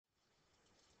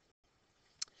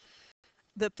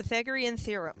The Pythagorean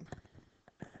Theorem.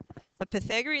 The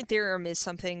Pythagorean Theorem is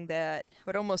something that I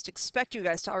would almost expect you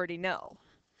guys to already know.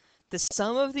 The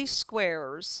sum of the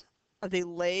squares of the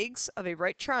legs of a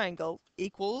right triangle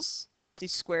equals the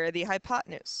square of the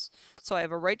hypotenuse. So I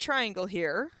have a right triangle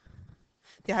here.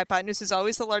 The hypotenuse is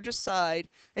always the largest side,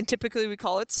 and typically we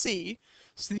call it C.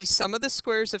 So the sum of the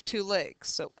squares of two legs.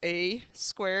 So A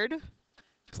squared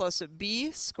plus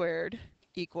B squared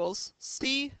equals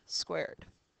C squared.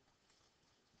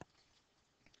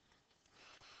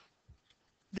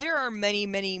 There are many,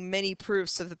 many, many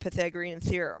proofs of the Pythagorean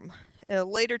theorem. In a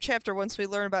later chapter, once we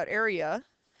learn about area,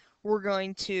 we're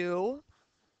going to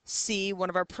see one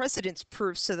of our precedence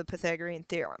proofs of the Pythagorean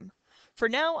theorem. For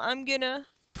now, I'm going to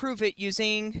prove it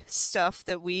using stuff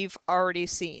that we've already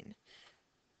seen.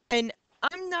 And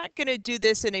I'm not going to do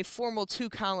this in a formal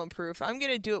two-column proof. I'm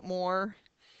going to do it more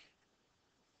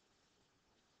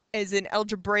as an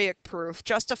algebraic proof,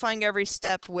 justifying every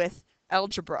step with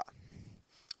algebra.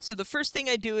 So the first thing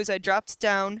I do is I dropped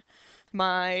down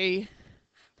my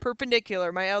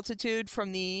perpendicular, my altitude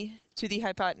from to the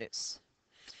hypotenuse.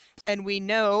 And we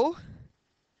know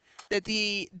that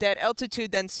that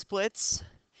altitude then splits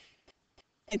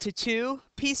into two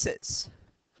pieces.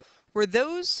 Where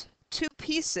those two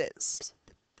pieces,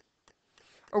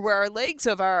 or where our legs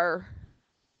of our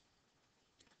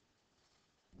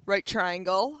right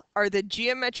triangle are the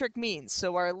geometric means.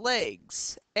 So our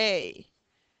legs, A,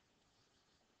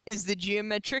 is the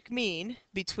geometric mean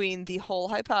between the whole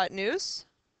hypotenuse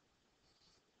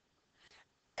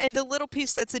and the little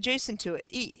piece that's adjacent to it,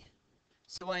 E.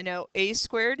 So I know A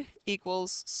squared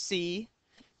equals C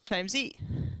times E.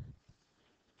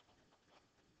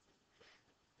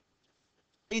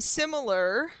 A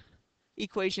similar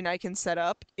equation I can set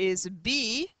up is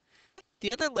B,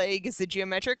 the other leg, is the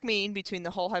geometric mean between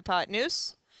the whole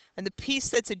hypotenuse and the piece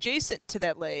that's adjacent to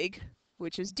that leg,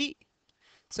 which is D.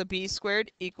 So B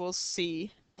squared equals C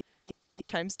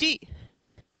times D.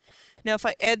 Now if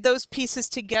I add those pieces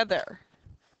together,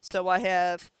 so I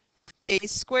have A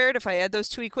squared, if I add those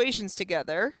two equations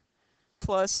together,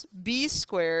 plus B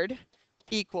squared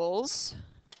equals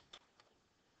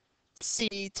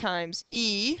C times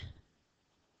E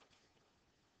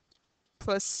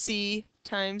plus C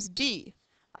times D.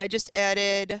 I just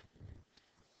added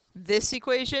this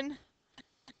equation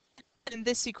and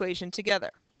this equation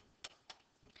together.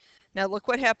 Now look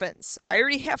what happens. I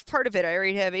already have part of it. I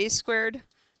already have A squared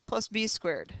plus B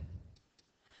squared.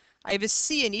 I have a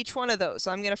C in each one of those,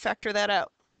 so I'm going to factor that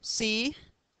out. C,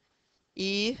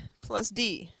 E plus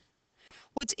D.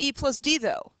 What's E plus D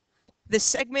though? The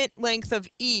segment length of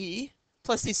E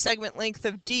plus the segment length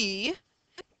of D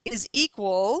is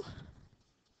equal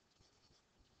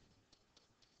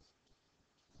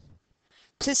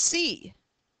to C.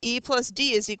 E plus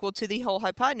D is equal to the whole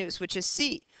hypotenuse, which is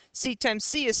C. C times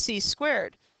C is C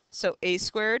squared. So A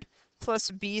squared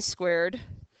plus B squared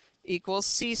equals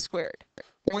C squared.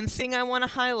 One thing I want to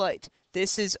highlight,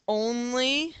 this is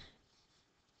only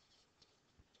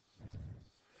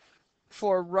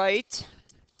for right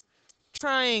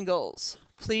triangles.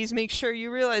 Please make sure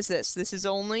you realize this. This is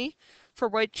only for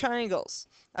right triangles.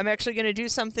 I'm actually going to do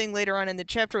something later on in the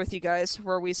chapter with you guys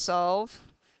where we solve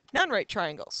non-right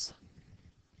triangles.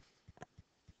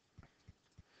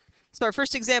 So our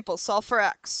first example, solve for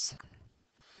x.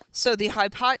 So the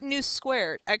hypotenuse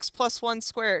squared, x plus 1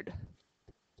 squared,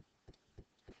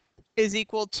 is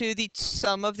equal to the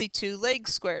sum of the two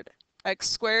legs squared. X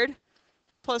squared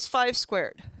plus 5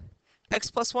 squared.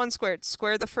 X plus 1 squared,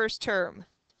 square the first term.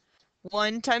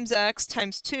 1 times x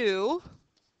times 2,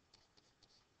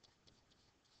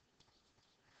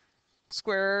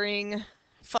 squaring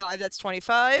 5, that's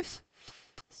 25.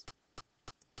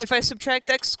 If I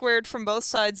subtract x squared from both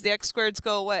sides, the x squareds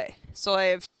go away. So I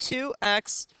have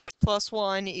 2x plus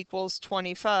 1 equals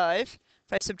 25.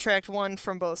 If I subtract 1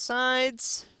 from both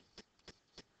sides,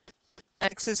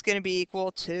 x is going to be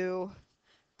equal to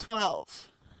 12.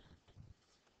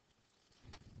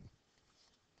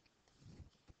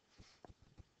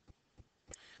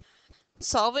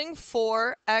 Solving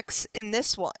for x in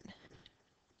this one.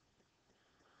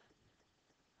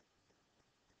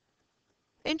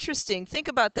 Interesting. Think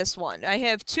about this one. I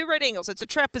have two right angles. It's a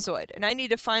trapezoid, and I need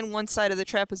to find one side of the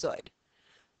trapezoid.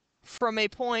 From a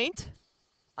point,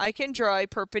 I can draw a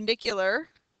perpendicular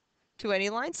to any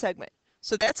line segment.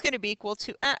 So that's going to be equal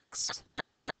to x.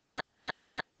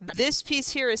 This piece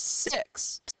here is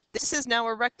 6. This is now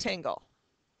a rectangle.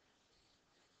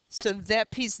 So that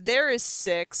piece there is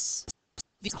 6.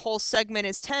 The whole segment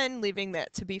is 10, leaving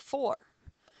that to be 4.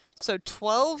 So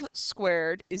 12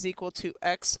 squared is equal to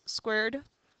x squared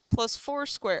plus 4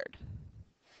 squared.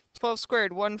 12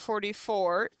 squared,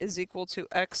 144 is equal to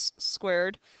x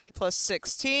squared plus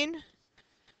 16.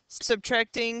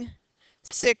 Subtracting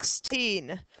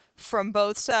 16 from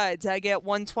both sides, I get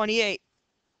 128.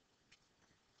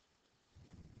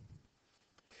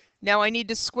 Now I need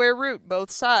to square root both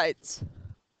sides.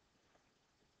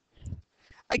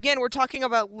 Again, we're talking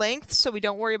about length, so we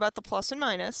don't worry about the plus and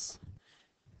minus.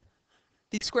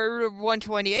 The square root of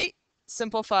 128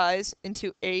 simplifies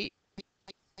into 8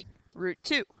 root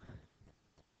 2.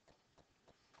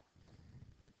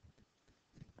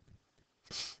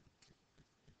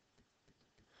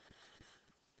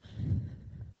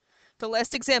 The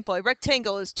last example, a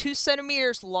rectangle is 2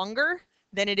 centimeters longer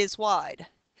than it is wide.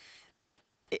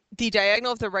 The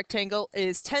diagonal of the rectangle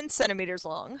is 10 centimeters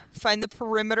long. Find the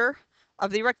perimeter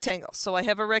of the rectangle. So I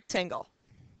have a rectangle.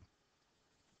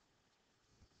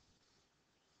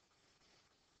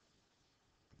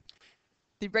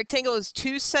 The rectangle is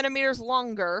 2 centimeters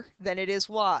longer than it is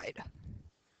wide.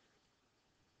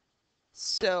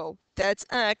 So that's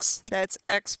x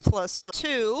plus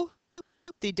 2.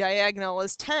 The diagonal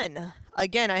is 10.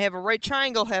 Again, I have a right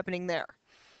triangle happening there.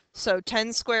 So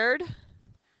 10 squared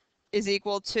is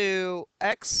equal to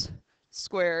x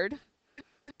squared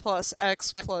plus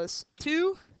x plus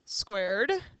 2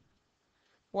 squared.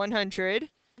 100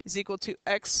 is equal to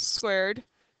x squared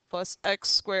plus x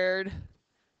squared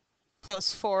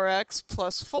plus 4x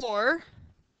plus 4.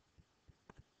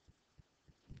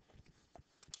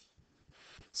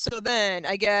 So then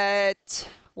I get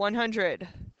 100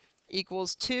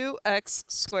 equals 2x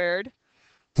squared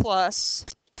plus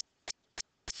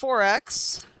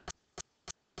 4x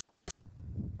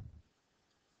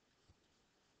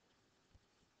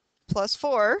plus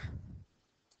 4.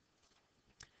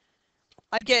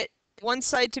 I get one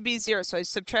side to be 0, so I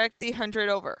subtract the 100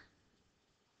 over.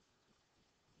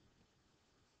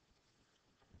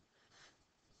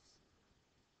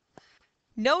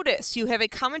 Notice you have a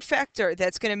common factor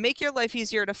that's going to make your life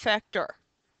easier to factor.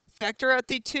 Factor out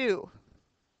the 2.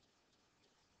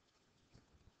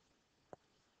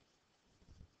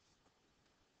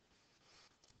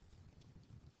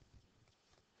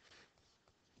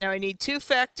 Now I need 2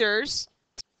 factors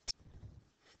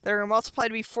that are multiplied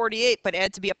to be 48, but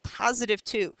add to be a positive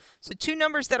 2. So 2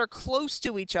 numbers that are close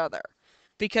to each other,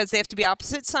 because they have to be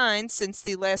opposite signs since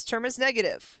the last term is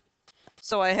negative.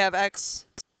 So I have x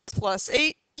plus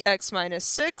 8, x minus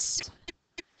 6.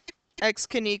 X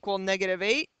can equal negative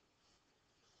 8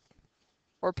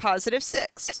 or positive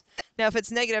 6. Now if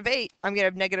it's negative 8, I'm going to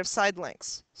have negative side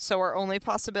lengths. So our only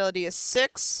possibility is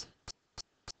 6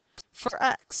 for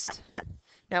x.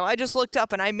 Now I just looked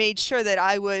up and I made sure that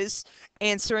I was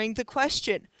answering the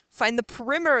question. Find the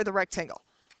perimeter of the rectangle.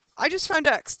 I just found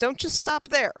x. Don't just stop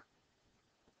there.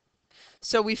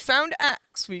 So we found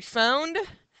x. We found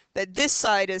that this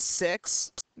side is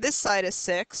 6. This side is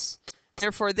 6.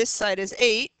 Therefore, this side is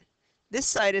 8. This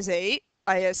side is 8.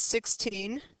 I have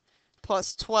 16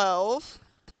 plus 12,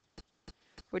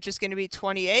 which is going to be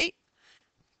 28.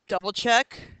 Double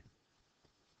check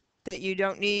that you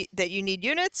need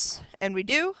units, and we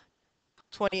do.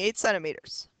 28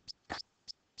 centimeters.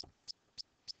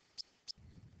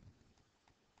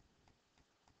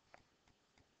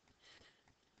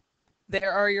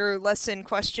 There are your lesson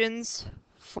questions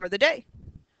for the day.